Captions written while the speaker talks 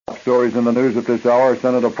stories in the news at this hour.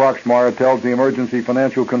 Senator Proxmire tells the Emergency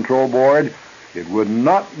Financial Control Board it would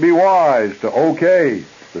not be wise to okay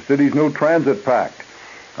the city's new transit pact.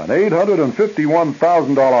 An $851,000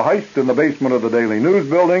 heist in the basement of the Daily News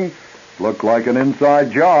building looked like an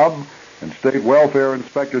inside job, and State Welfare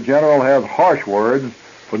Inspector General has harsh words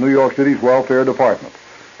for New York City's Welfare Department.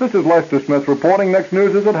 This is Lester Smith reporting. Next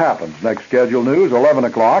news as it happens. Next scheduled news, 11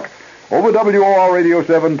 o'clock, over WOR Radio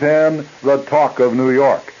 710, the Talk of New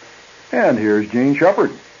York. And here's Gene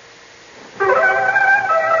Shepard.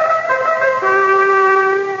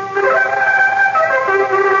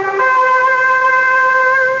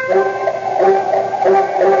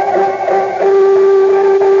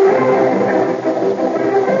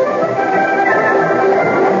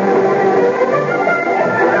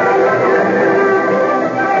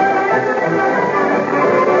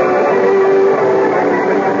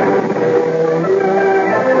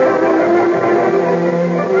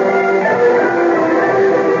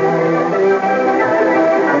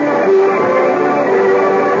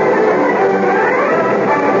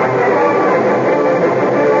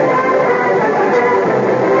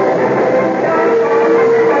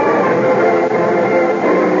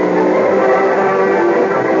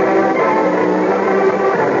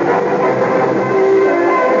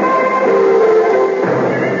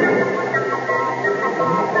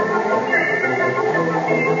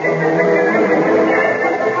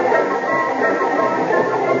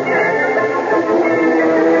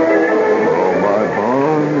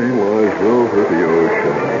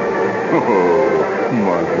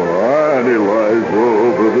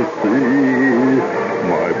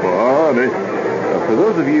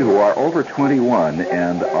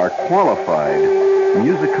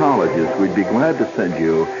 We'd be glad to send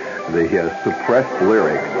you the suppressed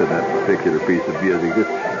lyrics to that particular piece of music. It's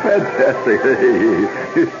fantastic.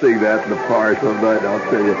 You sing that in the bar some night, I'll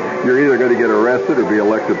tell you, you're either going to get arrested or be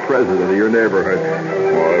elected president of your neighborhood.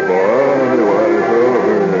 My body was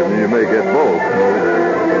over, and you may get both.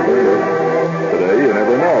 Today, you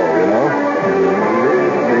never know, you know.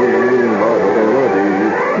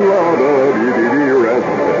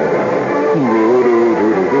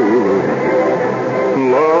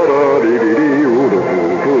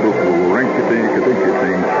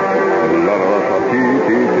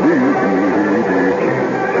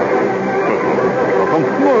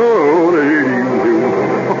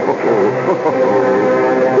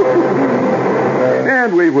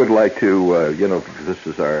 And we would like to, because this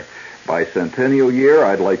is our bicentennial year,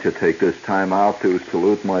 I'd like to take this time out to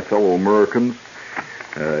salute my fellow Americans,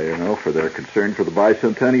 for their concern for the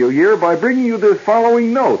bicentennial year by bringing you the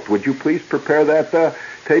following note. Would you please prepare that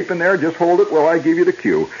tape in there? Just hold it while I give you the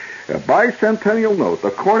cue. A bicentennial note.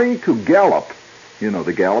 According to Gallup,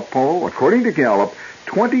 the Gallup poll, according to Gallup,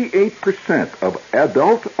 28% of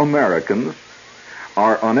adult Americans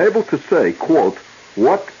are unable to say, quote,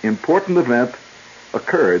 what important event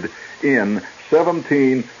occurred in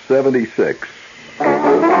 1776. Well,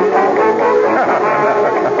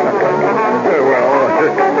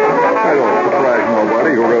 I don't surprise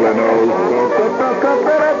nobody who really knows.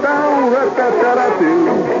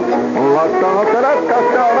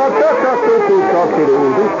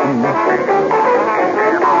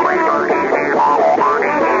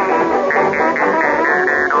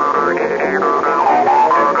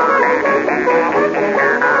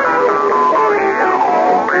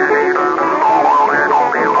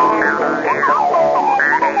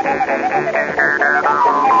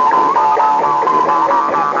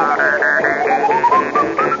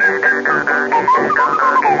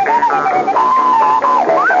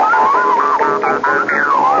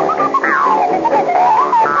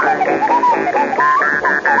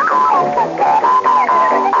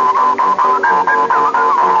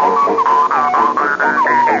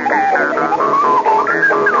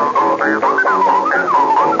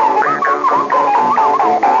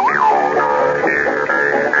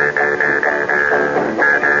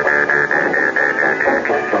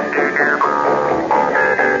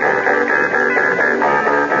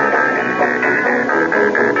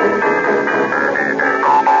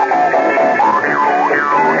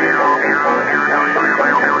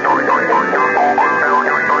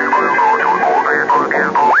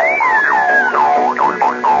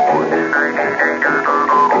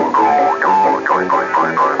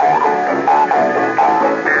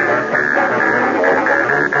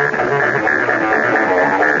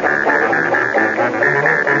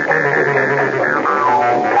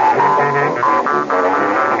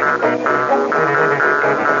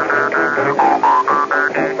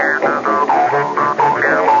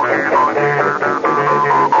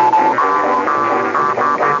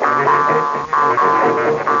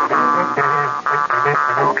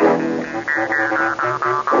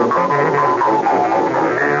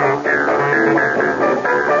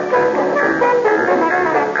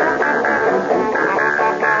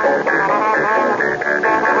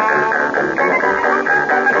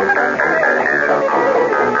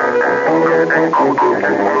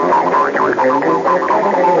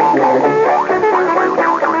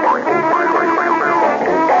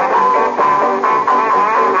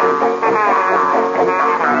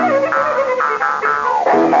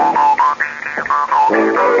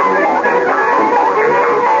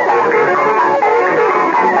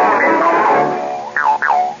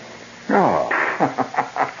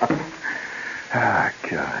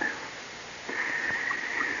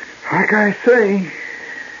 Like I say,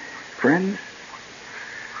 friends,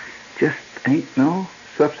 just ain't no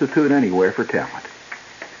substitute anywhere for talent.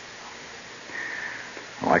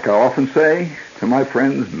 Like I often say to my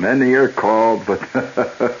friends, many are called, but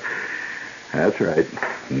that's right.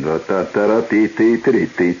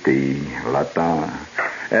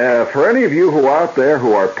 For any of you who are out there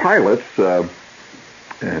who are pilots, and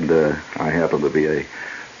I happen to be a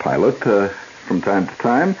pilot from time to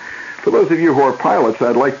time, for those of you who are pilots,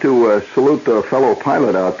 I'd like to salute a fellow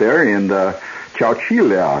pilot out there in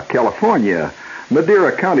Chowchilla, California.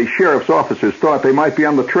 Madera County Sheriff's officers thought they might be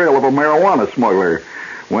on the trail of a marijuana smuggler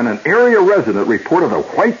when an area resident reported a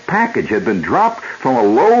white package had been dropped from a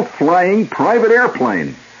low-flying private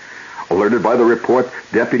airplane. Alerted by the report,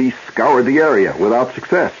 deputies scoured the area without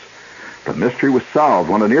success. The mystery was solved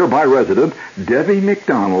when a nearby resident, Debbie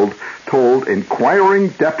McDonald, told inquiring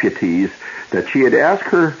deputies that she had asked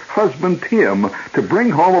her husband, Tim, to bring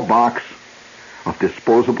home a box of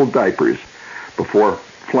disposable diapers before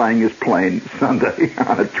flying his plane Sunday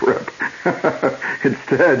on a trip.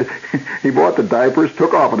 Instead, he bought the diapers,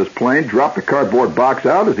 took off on his plane, dropped the cardboard box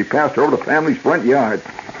out as he passed over the family's front yard.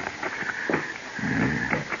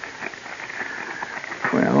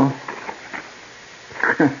 Well,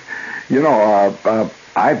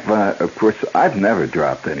 I've never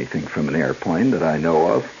dropped anything from an airplane that I know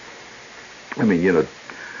of. I mean,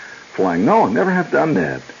 flying. No, I never have done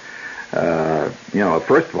that.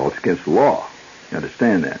 First of all, it's against the law. You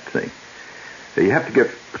understand that, see? You have to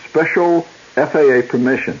get special FAA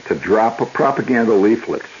permission to drop propaganda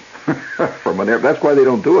leaflets from an airplane. That's why they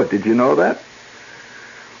don't do it. Did you know that?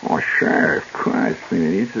 Oh, sure, of course. I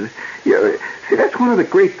mean, see, that's one of the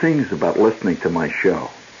great things about listening to my show.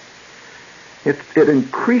 It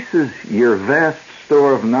increases your vast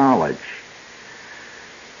store of knowledge.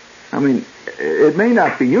 I mean, it may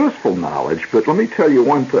not be useful knowledge, but let me tell you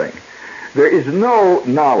one thing. There is no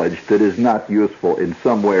knowledge that is not useful in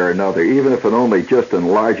some way or another, even if it only just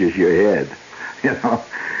enlarges your head.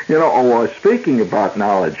 Speaking about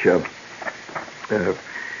knowledge, I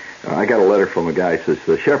got a letter from a guy who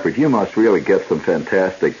says, Shepard, you must really get some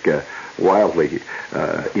fantastic, wildly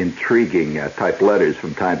intriguing type letters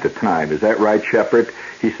from time to time. Is that right, Shepard?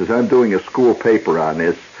 He says, I'm doing a school paper on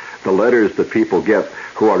this, the letters that people get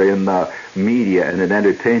who are in media and in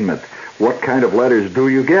entertainment. What kind of letters do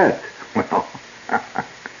you get? Well,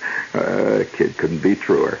 kid couldn't be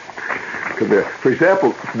truer. For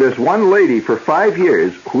example, there's one lady for 5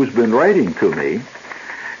 years who's been writing to me,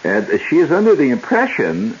 and she is under the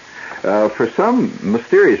impression, for some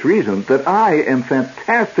mysterious reason, that I am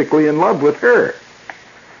fantastically in love with her.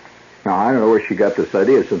 Now, I don't know where she got this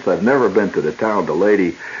idea, since I've never been to the town the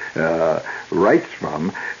lady writes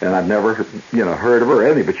from, and I've never, heard of her or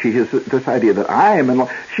anything, but she has this idea that I am in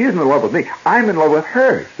love. She isn't in love with me. I'm in love with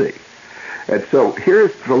her, see? And so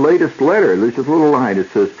here's the latest letter. There's this little line. It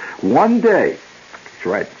says, one day, that's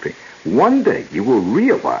right, one day you will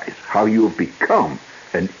realize how you have become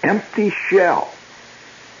an empty shell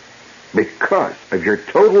because of your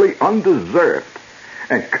totally undeserved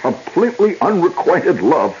and completely unrequited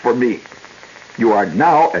love for me. You are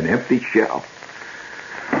now an empty shell.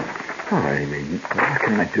 I mean, what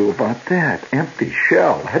can I do about that? Empty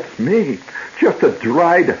shell, that's me. Just a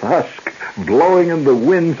dried husk blowing in the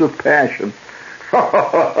winds of passion.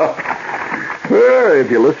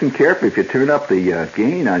 If you listen carefully, if you turn up the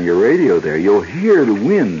gain on your radio there, you'll hear the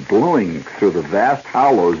wind blowing through the vast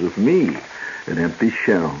hollows of me, an empty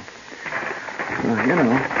shell. What can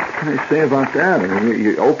I say about that? I mean,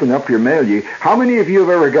 you open up your mail. How many of you have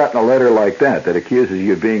ever gotten a letter like that accuses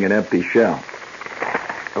you of being an empty shell?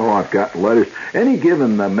 Oh, I've gotten letters. Any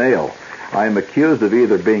given mail, I am accused of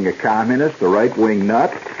either being a communist, a right-wing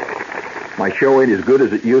nut. My show ain't as good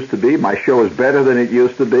as it used to be. My show is better than it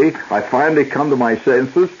used to be. I finally come to my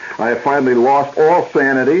senses. I have finally lost all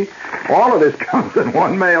sanity. All of this comes in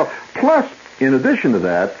one mail. Plus, in addition to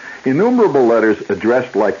that, innumerable letters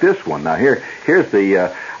addressed like this one. Now, here's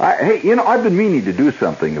the... I've been meaning to do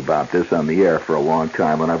something about this on the air for a long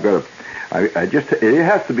time, and I've got to... It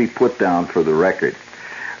has to be put down for the record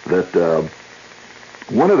that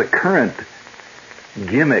one of the current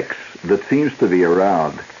gimmicks that seems to be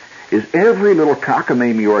around is every little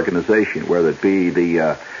cockamamie organization, whether it be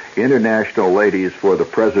the International Ladies for the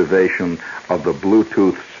Preservation of the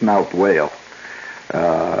Bluetooth Snout Whale,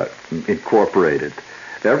 Incorporated.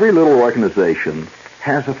 Every little organization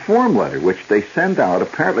has a form letter which they send out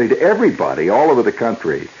apparently to everybody all over the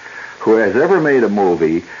country who has ever made a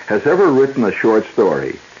movie, has ever written a short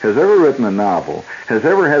story, has ever written a novel, has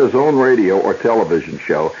ever had his own radio or television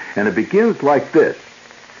show, and it begins like this.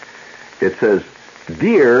 It says,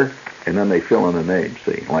 Dear and then they fill in a name,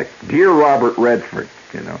 see, like Dear Robert Redford,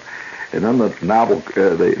 you know. And then the novel,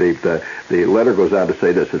 the letter goes on to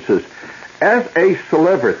say this. It says, as a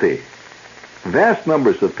celebrity, vast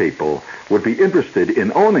numbers of people would be interested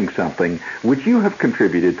in owning something which you have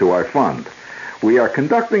contributed to our fund. We are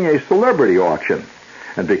conducting a celebrity auction,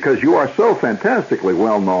 and because you are so fantastically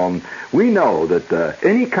well known, we know that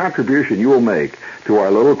any contribution you will make to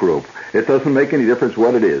our little group, it doesn't make any difference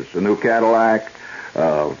what it is. A new Cadillac,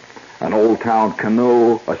 an old town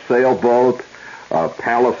canoe, a sailboat, a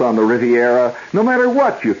palace on the Riviera, no matter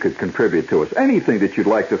what you could contribute to us. Anything that you'd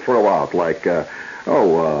like to throw out, like, a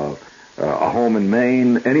home in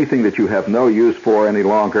Maine, anything that you have no use for any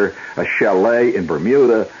longer, a chalet in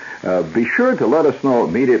Bermuda, be sure to let us know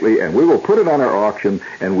immediately, and we will put it on our auction,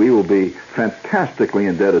 and we will be fantastically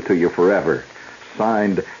indebted to you forever.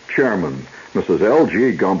 Signed, Chairman, Mrs.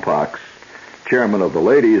 L.G. Gumpox, Chairman of the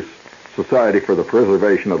Ladies' Society for the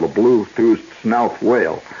Preservation of the Blue-Toothed Snout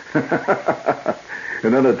Whale.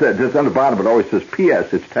 And then just on the bottom it always says,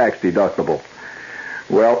 P.S., it's tax deductible.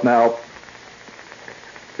 Well, now,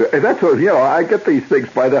 that's what, I get these things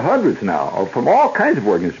by the hundreds now, from all kinds of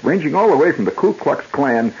organizations, ranging all the way from the Ku Klux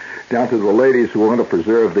Klan down to the ladies who want to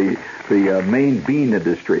preserve the Maine bean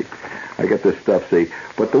industry. I get this stuff, see.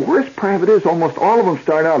 But the worst part of it is almost all of them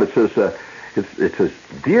start out, it says,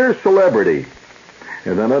 Dear Celebrity.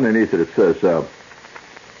 And then underneath it says,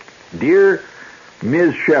 Dear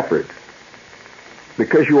Ms. Shepherd,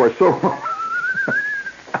 because you are so...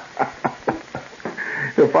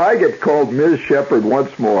 If I get called Ms. Shepherd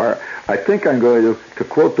once more, I think I'm going to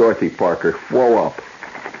quote Dorothy Parker, flow up.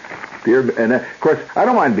 And of course, I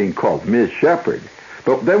don't mind being called Ms. Shepherd.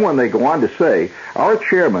 But then when they go on to say, our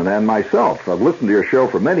chairman and myself, I've listened to your show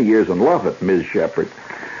for many years and love it, Ms. Shepherd,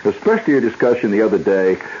 especially your discussion the other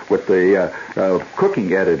day with the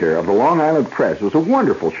cooking editor of the Long Island Press. It was a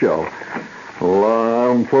wonderful show.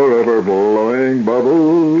 Well, I'm forever blowing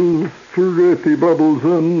bubbles, pretty bubbles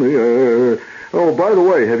in the air. Oh, by the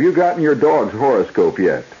way, have you gotten your dog's horoscope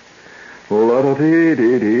yet?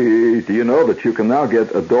 La-da-dee-dee-dee. Do you know that you can now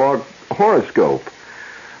get a dog horoscope?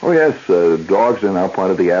 Oh, yes, dogs are now part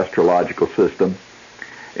of the astrological system.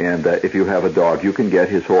 And if you have a dog, you can get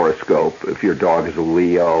his horoscope. If your dog is a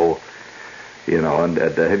Leo, and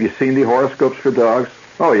have you seen the horoscopes for dogs?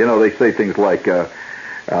 Oh, they say things like,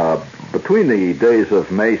 between the days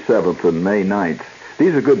of May 7th and May 9th,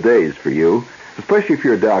 these are good days for you, especially if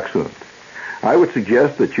you're a dachshund. I would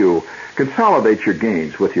suggest that you consolidate your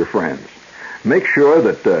gains with your friends. Make sure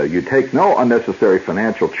that you take no unnecessary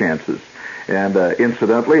financial chances. And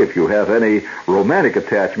incidentally, if you have any romantic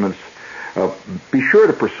attachments, be sure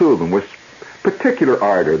to pursue them with particular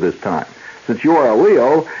ardor this time. Since you are a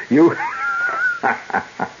Leo, you...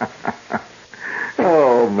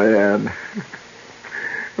 Oh, man.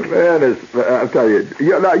 Man, I'll tell you.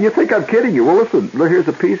 Now, you think I'm kidding you. Well, listen, here's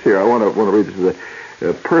a piece here. I want to read. This is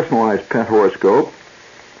a personalized pet horoscope.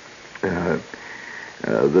 There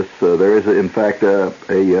is, in fact, a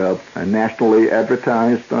nationally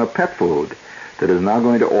advertised pet food that is now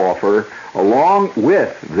going to offer, along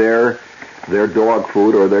with their dog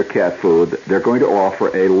food or their cat food, they're going to offer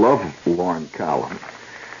a lovelorn column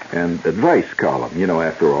and advice column.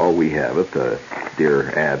 After all, we have it, dear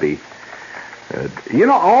Abby.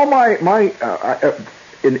 All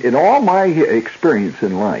in all my experience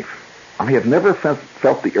in life, I have never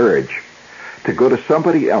felt the urge to go to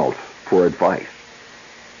somebody else for advice.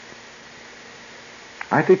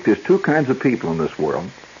 I think there's two kinds of people in this world.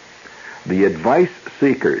 The advice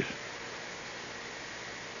seekers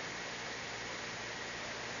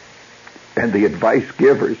and the advice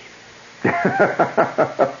givers.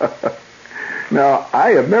 Now,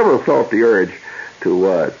 I have never felt the urge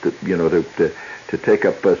to take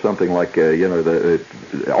up something like,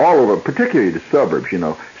 all over, particularly the suburbs,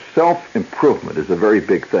 self-improvement is a very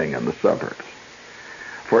big thing in the suburbs.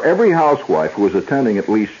 For every housewife who is attending at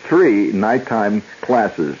least 3 nighttime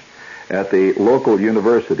classes at the local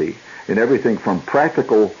university in everything from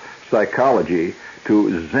practical psychology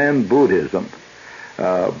to Zen Buddhism,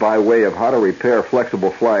 by way of how to repair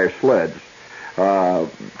flexible flyer sleds,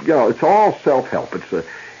 it's all self-help.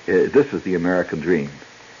 This is the American dream.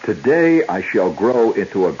 Today I shall grow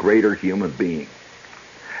into a greater human being.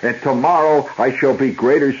 And tomorrow I shall be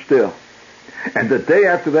greater still. And the day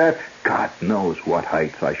after that, God knows what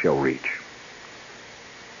heights I shall reach.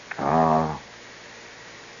 The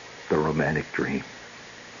romantic dream.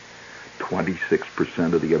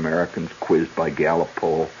 26% of the Americans quizzed by Gallup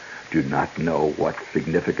poll do not know what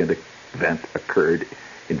significant event occurred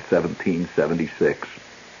in 1776.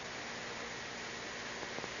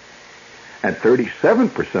 And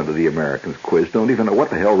 37% of the Americans quizzed don't even know what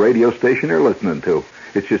the hell radio station they're listening to.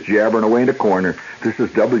 It's just jabbering away in a corner. This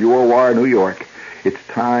is WOR New York. It's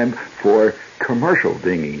time for commercial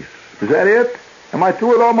dingies. Is that it? Am I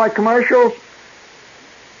through with all my commercials?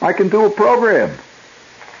 I can do a program.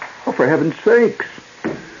 Oh, for heaven's sakes.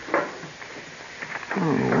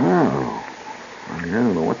 Oh, wow. I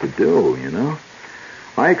don't know what to do, you know.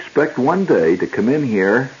 I expect one day to come in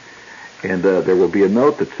here and there will be a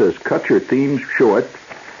note that says, cut your themes short.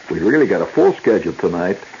 We really got a full schedule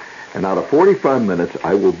tonight. And out of 45 minutes,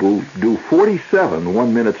 I will do 47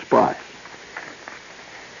 one-minute spots.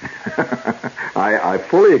 I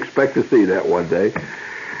fully expect to see that one day.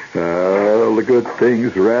 All the good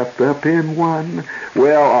things wrapped up in one.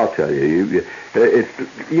 Well, I'll tell you,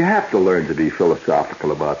 you have to learn to be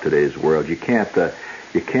philosophical about today's world. You can't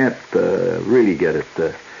really get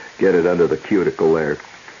it under the cuticle there.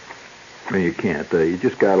 I mean, you can't. You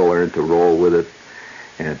just got to learn to roll with it.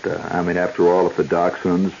 And I mean, after all, if the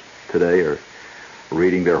dachshunds today are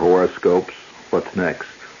reading their horoscopes, what's next?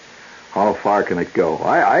 How far can it go?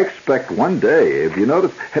 I expect one day, if you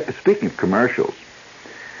notice, speaking of commercials,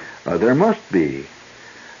 there must be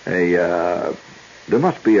a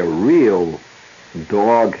real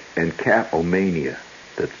dog and cat-omania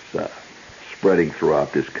that's spreading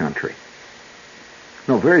throughout this country.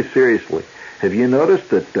 No, very seriously. Have you noticed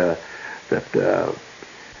that the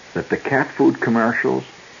cat food commercials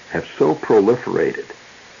have so proliferated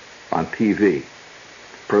on TV?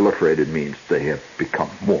 Proliferated means they have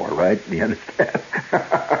become more, right? You understand?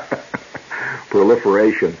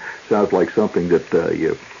 Proliferation sounds like something that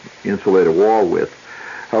you insulate a wall with.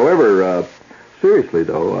 However, seriously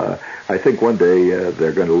though, I think one day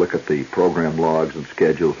they're going to look at the program logs and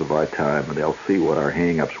schedules of our time, and they'll see what our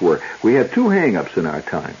hang-ups were. We had two hang-ups in our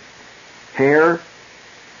time: hair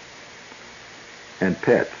and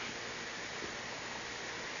pets.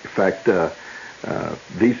 In fact,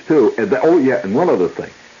 these two. And one other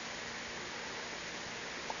thing.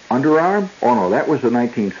 Underarm? Oh no, that was a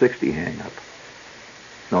 1960 hang-up.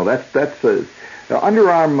 No, that's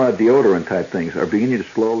underarm deodorant type things are beginning to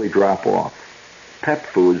slowly drop off. Pet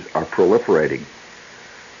foods are proliferating,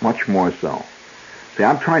 much more so. See,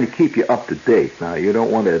 I'm trying to keep you up to date. Now, you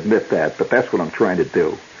don't want to admit that, but that's what I'm trying to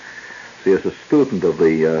do. See, as a student of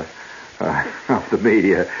the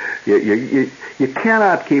media, you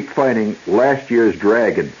cannot keep fighting last year's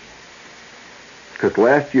dragons, because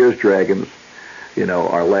last year's dragons,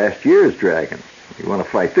 are last year's dragons. You want to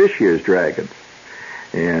fight this year's dragons.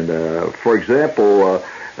 And for example,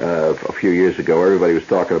 a few years ago, everybody was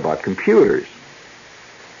talking about computers.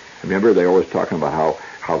 Remember, they were always talking about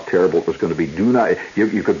how terrible it was going to be.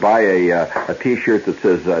 You could buy a T-shirt that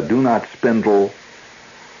says "Do not spindle,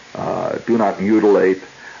 do not mutilate."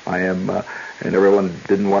 And everyone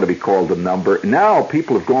didn't want to be called a number. Now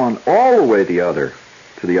people have gone all the way to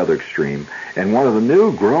the other extreme, and one of the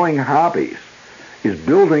new growing hobbies is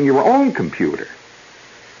building your own computer.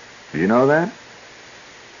 Do you know that?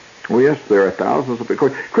 Oh yes, there are thousands of it.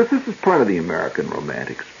 Of course, this is part of the American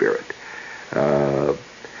romantic spirit.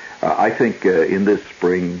 I think in this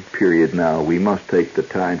spring period now, we must take the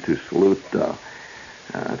time to salute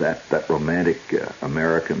that romantic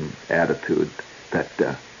American attitude that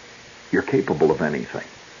you're capable of anything.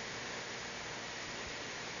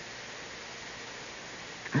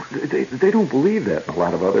 They don't believe that in a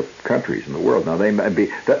lot of other countries in the world. Now,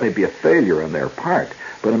 that may be a failure on their part,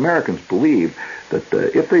 but Americans believe that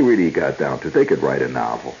if they really got down to it, they could write a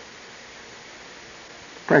novel.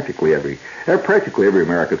 Practically every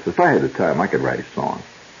American says, if I had the time, I could write a song.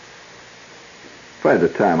 If I had the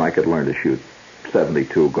time, I could learn to shoot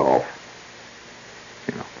 .72 golf.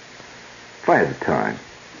 If I had the time.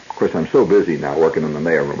 Of course, I'm so busy now working in the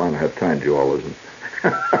mailroom, I don't have time to do all this.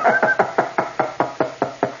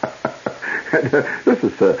 This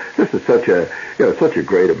is such a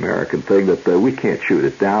great American thing that we can't shoot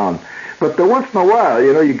it down. But once in a while,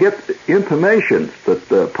 you get intimations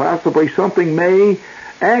that possibly something may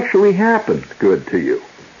actually happen good to you.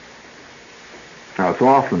 Now, it's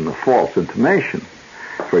often a false intimation.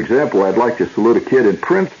 For example, I'd like to salute a kid in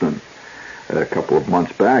Princeton a couple of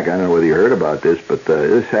months back. I don't know whether you heard about this, but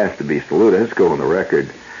this has to be saluted. Let's go on the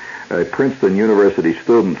record. A Princeton University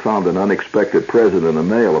student found an unexpected present in the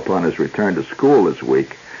mail upon his return to school this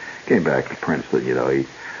week. Came back to Princeton, he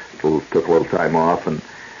took a little time off, and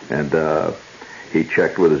he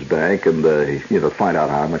checked with his bank and find out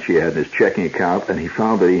how much he had in his checking account, and he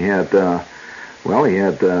found that he had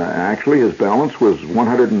actually his balance was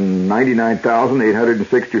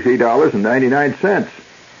 $199,863.99.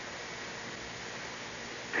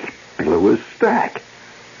 He blew his stack.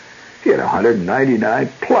 He had 199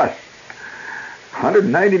 plus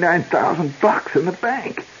 $199,000 in the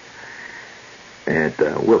bank. And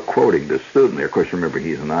we're quoting this student there. Of course, remember,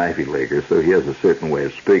 he's an Ivy Leaguer, so he has a certain way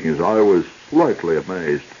of speaking. So I was slightly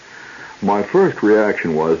amazed. My first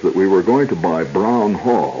reaction was that we were going to buy Brown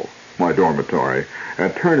Hall, my dormitory,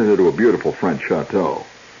 and turn it into a beautiful French chateau.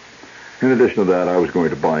 In addition to that, I was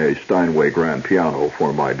going to buy a Steinway grand piano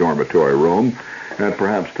for my dormitory room and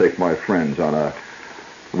perhaps take my friends on a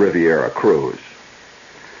Riviera cruise.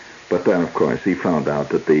 But then, of course, he found out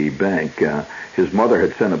that the bank, his mother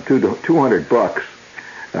had sent him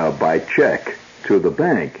 $200 by check to the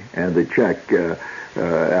bank, and the check,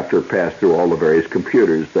 after it passed through all the various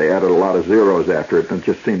computers, they added a lot of zeros after it, and it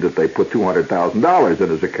just seemed that they put $200,000 in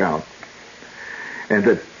his account. And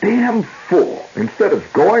the damn fool, instead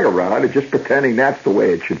of going around and just pretending that's the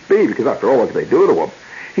way it should be, because after all, what can they do to him?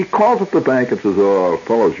 He calls up the bank and says, "Oh,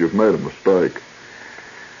 fellows, you've made a mistake."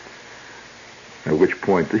 At which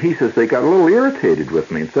point, he says, they got a little irritated with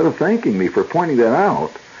me. Instead of thanking me for pointing that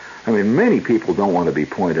out, I mean, many people don't want to be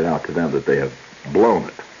pointed out to them that they have blown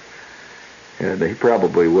it. And he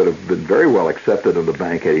probably would have been very well accepted in the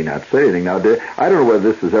bank had he not said anything. Now, I don't know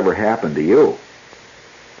whether this has ever happened to you.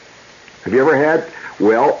 Have you ever had,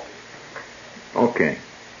 well, okay,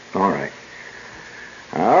 all right,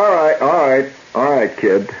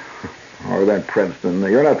 kid. Or then Princeton.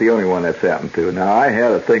 You're not the only one that's happened to. Now, I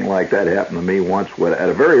had a thing like that happen to me once at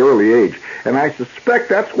a very early age, and I suspect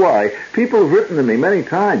that's why people have written to me many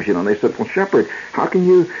times, and they said, "Well, Shepard, how can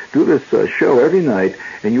you do this show every night,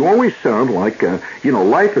 and you always sound like,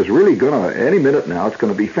 life is really going to, any minute now, it's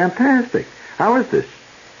going to be fantastic. How is this?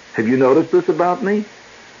 Have you noticed this about me?"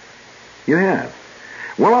 You have.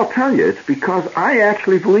 Well, I'll tell you, it's because I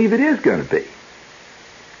actually believe it is going to be.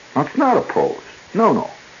 Now, it's not a pose.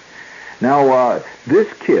 No. Now,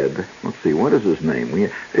 this kid, let's see, what is his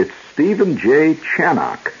name? It's Stephen J.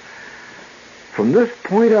 Channock. From this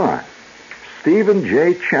point on, Stephen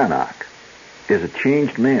J. Channock is a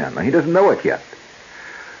changed man. Now, he doesn't know it yet.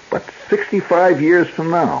 But 65 years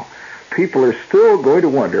from now, people are still going to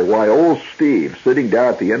wonder why old Steve, sitting down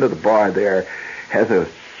at the end of the bar there, has a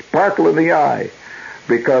sparkle in the eye.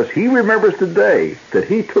 Because he remembers the day that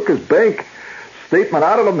he took his bank statement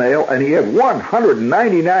out of the mail, and he had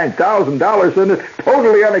 $199,000 in it,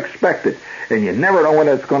 totally unexpected. And you never know when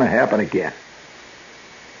it's going to happen again.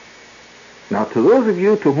 Now, to those of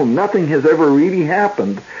you to whom nothing has ever really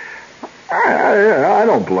happened, I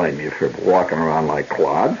don't blame you for walking around like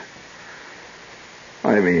clods.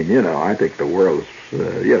 I mean, I think the world's,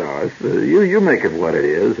 you make it what it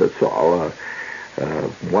is, that's all.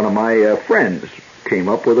 One of my friends came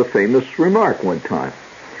up with a famous remark one time.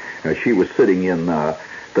 She was sitting in the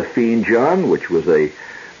Fiend John, which was a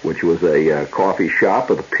coffee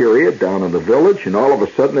shop of the period down in the village, and all of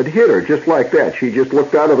a sudden it hit her just like that. She just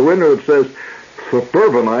looked out of the window and says,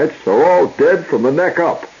 "Suburbanites are all dead from the neck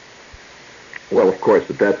up." Well, of course,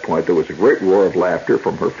 at that point there was a great roar of laughter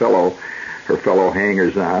from her fellow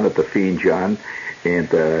hangers-on at the Fiend John, and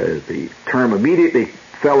the term immediately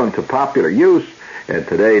fell into popular use, and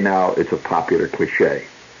today now it's a popular cliche.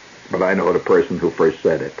 But I know the person who first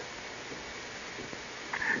said it.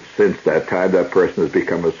 Since that time, that person has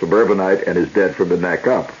become a suburbanite and is dead from the neck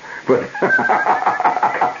up. But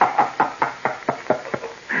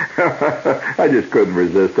I just couldn't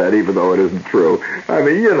resist that, even though it isn't true. I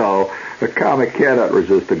mean, a comic cannot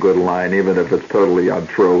resist a good line, even if it's totally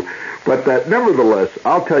untrue. But nevertheless,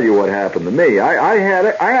 I'll tell you what happened to me. I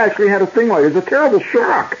actually had a thing like it. It's a terrible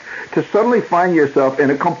shock to suddenly find yourself in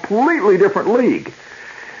a completely different league.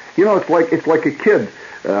 It's like a kid.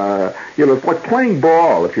 It's like playing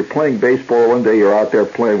ball. If you're playing baseball one day, you're out there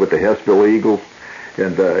playing with the Hessville Eagles,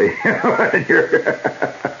 and and you're.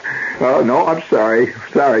 Oh no, I'm sorry.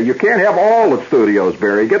 You can't have all the studios,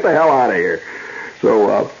 Barry. Get the hell out of here.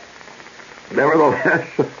 So, nevertheless,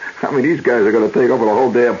 I mean, these guys are going to take over the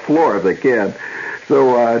whole damn floor if they can.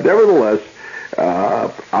 So, nevertheless,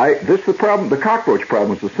 this is the problem. The cockroach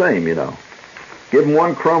problem is the same, Give them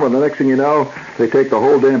one crumb, and the next thing you know, they take the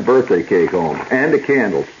whole damn birthday cake home and the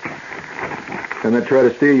candles, and then try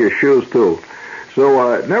to steal your shoes too.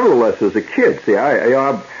 So, nevertheless, as a kid, see,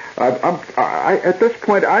 at this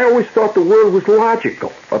point, I always thought the world was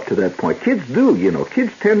logical. Up to that point, kids do.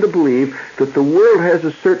 Kids tend to believe that the world has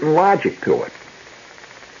a certain logic to it.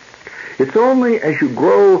 It's only as you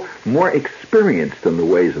grow more experienced in the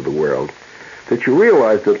ways of the world that you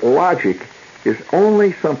realize that logic is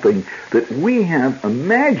only something that we have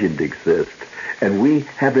imagined exists, and we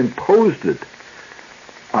have imposed it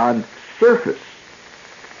on surface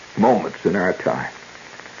moments in our time.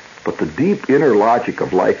 But the deep inner logic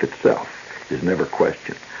of life itself is never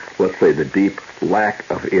questioned. Let's say the deep lack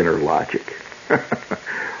of inner logic.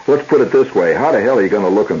 Let's put it this way. How the hell are you going to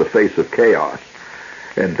look in the face of chaos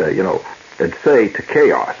and, and say to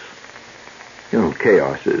chaos, you know what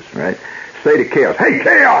chaos is, right? Say to chaos, hey,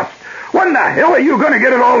 chaos, when the hell are you going to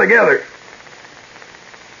get it all together?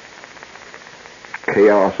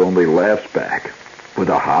 Chaos only laughs back with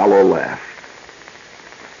a hollow laugh.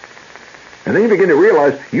 And then you begin to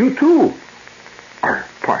realize you, too, are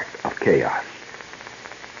part of chaos.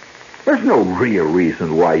 There's no real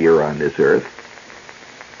reason why you're on this earth.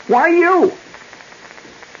 Why you?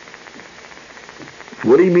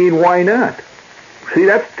 What do you mean, why not? See,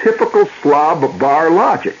 that's typical slob bar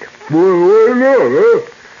logic. The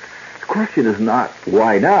question is not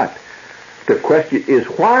why not. The question is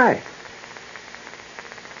why.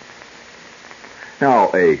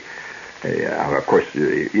 Now, of course,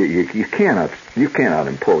 you cannot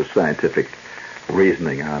impose scientific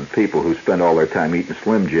reasoning on people who spend all their time eating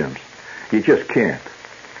Slim Jims. You just can't.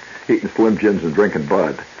 Eating Slim Jims and drinking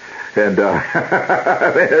Bud. And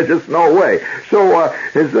there's just no way. So,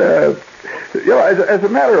 as a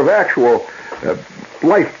matter of actual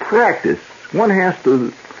life practice, one has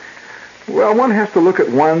to look at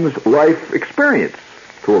one's life experience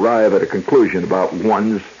to arrive at a conclusion about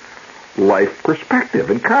one's life perspective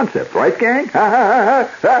and concept. Right, gang?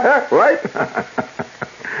 Right?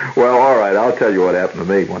 Well, all right, I'll tell you what happened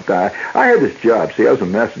to me one time. I had this job. See, I was a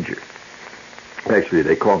messenger. Actually,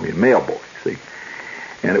 they called me a mail boy, see.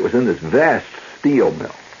 And it was in this vast steel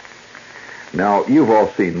mill. Now, you've all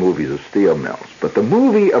seen movies of steel mills, but the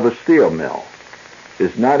movie of a steel mill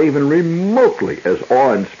is not even remotely as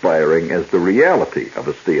awe-inspiring as the reality of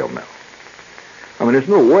a steel mill. I mean, there's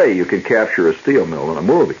no way you can capture a steel mill in a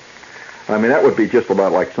movie. I mean, that would be just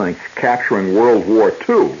about like saying capturing World War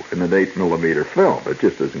II in an 8mm film. It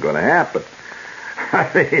just isn't going to happen. I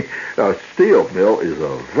mean, a steel mill is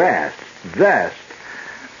a vast,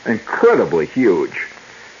 incredibly huge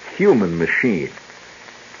human machine.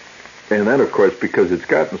 And then, of course, because it's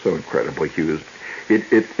gotten so incredibly huge,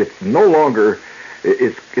 it's no longer,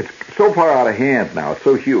 it's so far out of hand now, it's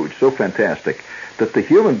so huge, so fantastic, that the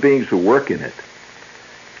human beings who work in it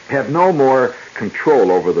have no more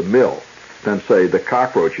control over the mill than, say, the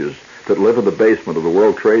cockroaches that live in the basement of the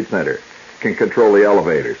World Trade Center can control the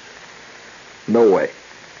elevators. No way.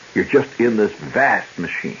 You're just in this vast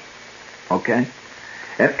machine. Okay?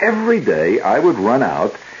 And every day I would run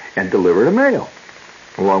out and deliver the mail,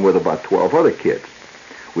 along with about 12 other kids.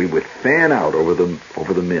 We would fan out over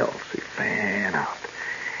the mill. See, fan out.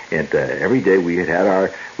 And every day we have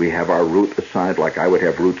our route assigned, like I would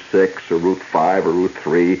have Route 6 or Route 5 or Route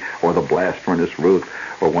 3 or the blast furnace route,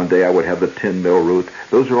 or one day I would have the tin mill route.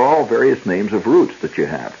 Those are all various names of routes that you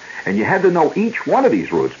have. And you had to know each one of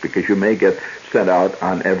these routes because you may get sent out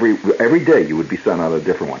on every day you would be sent on a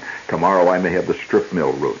different one. Tomorrow I may have the strip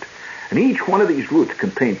mill route. And each one of these routes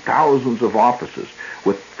contained thousands of offices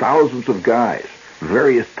with thousands of guys,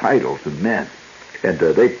 various titles and men. And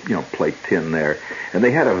they, plate tin there. And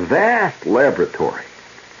they had a vast laboratory.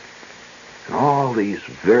 And all these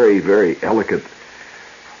very, very elegant,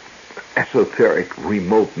 esoteric,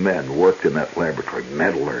 remote men worked in that laboratory,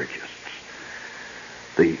 metallurgists.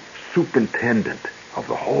 The superintendent of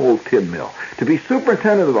the whole tin mill. To be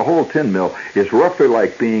superintendent of the whole tin mill is roughly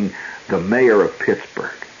like being the mayor of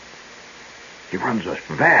Pittsburgh. He runs a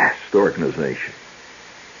vast organization.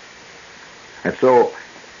 And so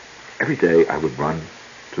every day I would run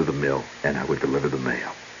to the mill and I would deliver the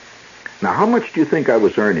mail. Now, how much do you think I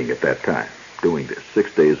was earning at that time doing this?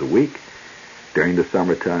 6 days a week during the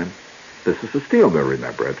summertime? This is a steel mill,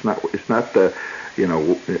 remember. It's not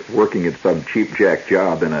working at some cheap jack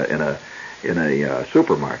job in a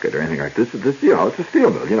supermarket or anything like this. It's a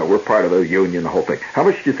steel mill. We're part of the union, the whole thing. How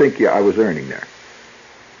much do you think I was earning there?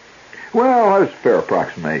 Well, that was a fair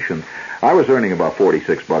approximation. I was earning about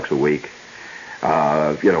 $46 a week.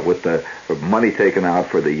 With the money taken out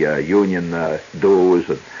for the union dues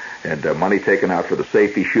and money taken out for the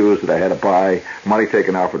safety shoes that I had to buy, money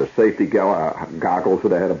taken out for the safety goggles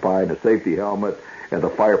that I had to buy, and the safety helmet, and the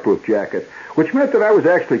fireproof jacket, which meant that I was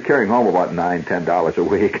actually carrying home about $9, $10 a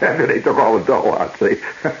week after they took all the dough out, see?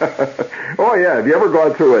 Oh, yeah. Have you ever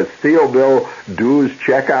gone through a steel mill dues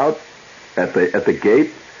checkout at the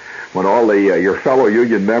gate when all your fellow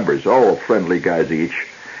union members, friendly guys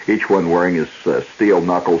each one wearing his steel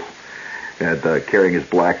knuckles and carrying his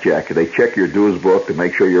blackjack. They check your dues book to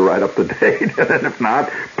make sure you're right up to date. And then if not,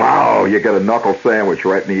 pow, you get a knuckle sandwich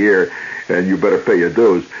right in the ear, and you better pay your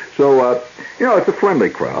dues. So, it's a friendly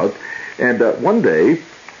crowd. And one day,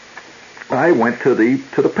 I went to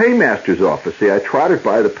the paymaster's office. See, I trotted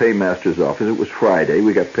by the paymaster's office. It was Friday.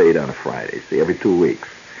 We got paid on a Friday, see, every 2 weeks.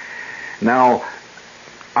 Now,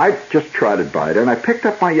 I just trotted by there, and I picked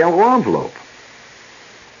up my yellow envelope.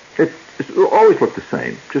 It always looked the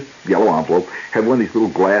same, just yellow envelope. Had one of these little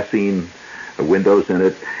glassine windows in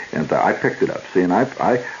it, and I picked it up. See, and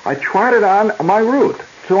I trotted on my route.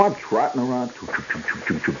 So I'm trotting around,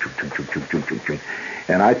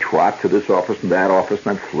 and I trot to this office and that office,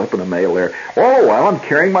 and I'm flipping the mail there. All the while, I'm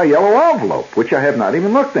carrying my yellow envelope, which I have not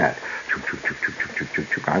even looked at.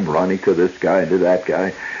 I'm running to this guy and to that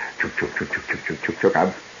guy.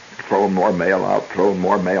 I'm throwing more mail out, throwing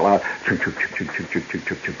more mail out,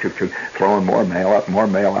 throwing more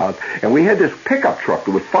mail out. And we had this pickup truck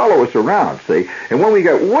that would follow us around, see? And when we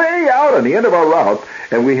got way out on the end of our route,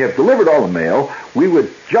 and we have delivered all the mail, we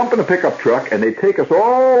would jump in the pickup truck, and they'd take us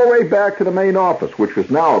all the way back to the main office, which was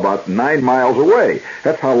now about 9 miles away.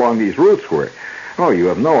 That's how long these routes were. Oh, you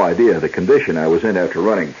have no idea the condition I was in after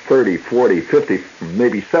running 30, 40, 50,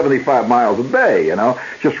 maybe 75 miles a day,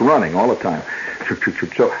 just running all the time.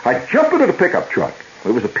 So I jump into the pickup truck.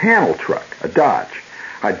 It was a panel truck, a Dodge.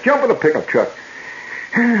 I jump in the pickup truck.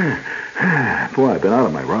 Boy, I've been out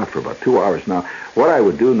of my route for about 2 hours now. What I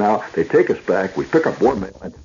would do now, they take us back, we pick up more mail.